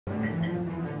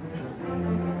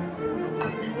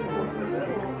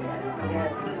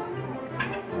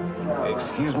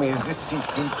Excuse me, is this seat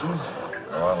free, please?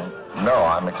 No,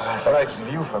 I'm... But I see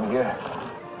view from here.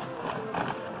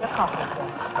 Your coffee, sir.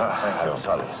 I'm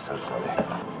sorry, so sorry.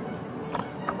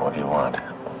 What do you want?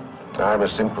 I'm a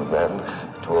simple man,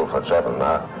 too old for travel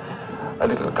now. A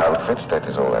little comfort, that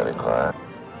is all I require.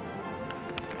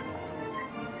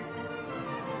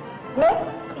 Miss?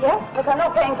 Yes, but I'm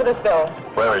not paying for this bill.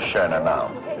 Where is Sherner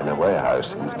now? In a warehouse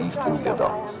in East India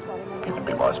Docks. You can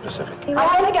be more specific. I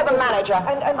want to get the manager.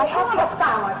 And I can't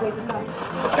understand why please.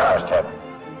 Just Ted.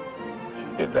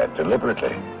 She did that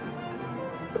deliberately.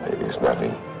 Maybe it's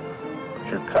nothing.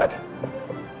 You cut.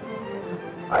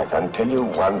 I can tell you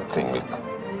one thing,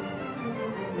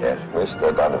 Yes?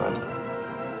 Mr. Donovan.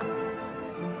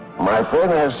 My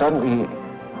friend has suddenly...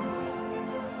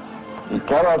 He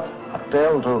cannot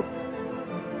tell to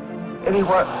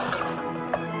anyone...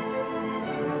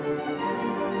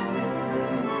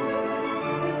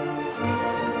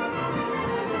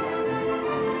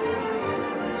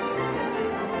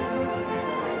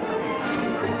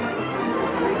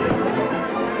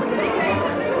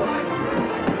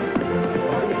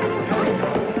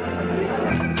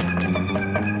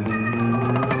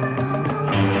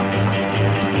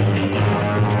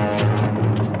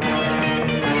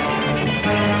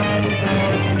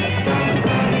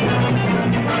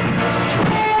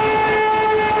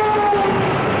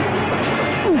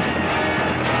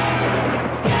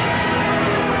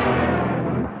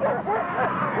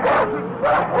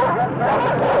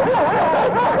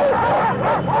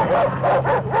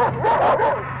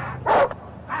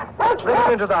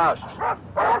 Into the house.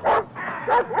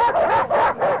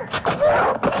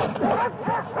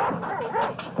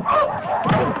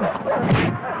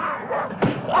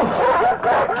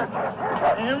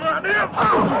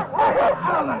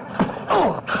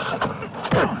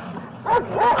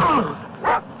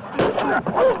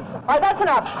 All right, that's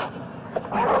enough.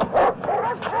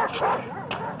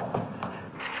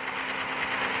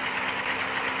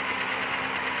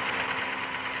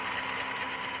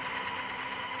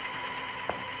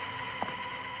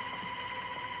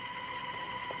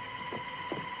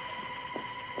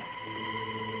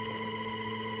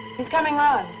 He's coming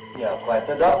on. You're quite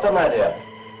the doctor, my dear.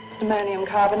 Ammonium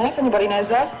carbonate. Anybody knows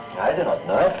that? I do not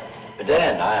know it. But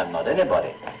then, I am not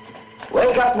anybody.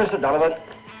 Wake up, Mr. Donovan.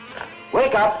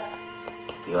 Wake up.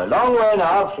 You're a long way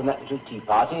now from that little tea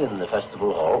party in the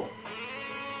festival hall.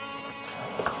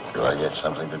 Do I get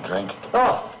something to drink?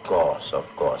 Oh, of course, of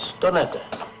course. Donetta.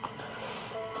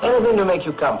 Anything to make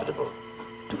you comfortable.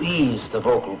 To ease the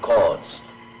vocal cords.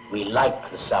 We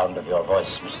like the sound of your voice,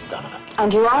 Mr. Donovan.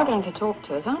 And you are going to talk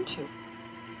to us, aren't you?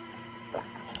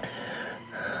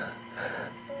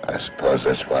 I suppose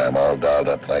that's why I'm all dolled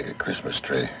up like a Christmas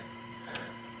tree.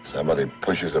 Somebody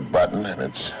pushes a button and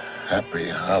it's happy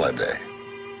holiday.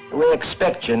 We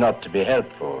expect you not to be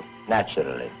helpful,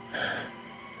 naturally.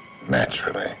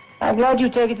 Naturally. I'm glad you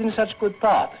take it in such good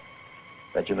part.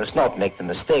 But you must not make the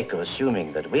mistake of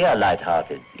assuming that we are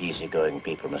light-hearted, easygoing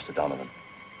people, Mr. Donovan.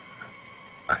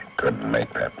 I couldn't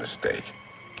make that mistake.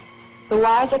 The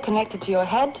wires are connected to your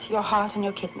head, your heart, and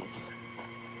your kidneys.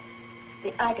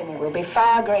 The agony will be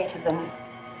far greater than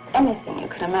anything you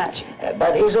can imagine.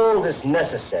 But is all this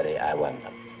necessary, I wonder?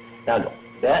 Now, look,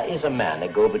 there is a man, a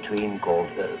go-between called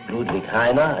Ludwig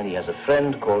Heiner, and he has a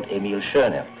friend called Emil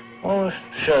Schöner. Oh,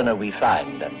 Schöner we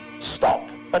find and stop,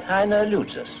 but Heiner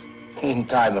eludes us. In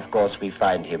time, of course, we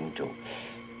find him too.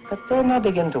 But then I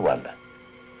begin to wonder,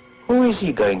 who is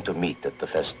he going to meet at the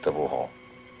festival hall?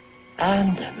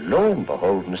 And lo and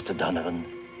behold, Mr. Donovan,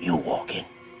 you walk in.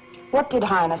 What did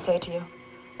Heiner say to you?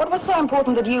 What was so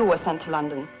important that you were sent to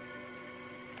London?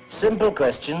 Simple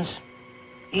questions.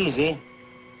 Easy.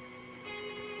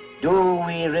 Do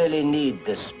we really need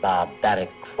this barbaric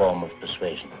form of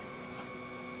persuasion?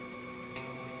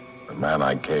 The man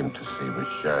I came to see was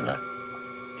Schöner.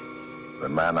 The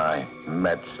man I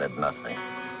met said nothing.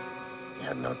 He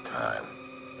had no time.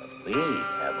 But we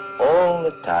have all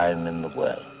the time in the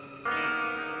world.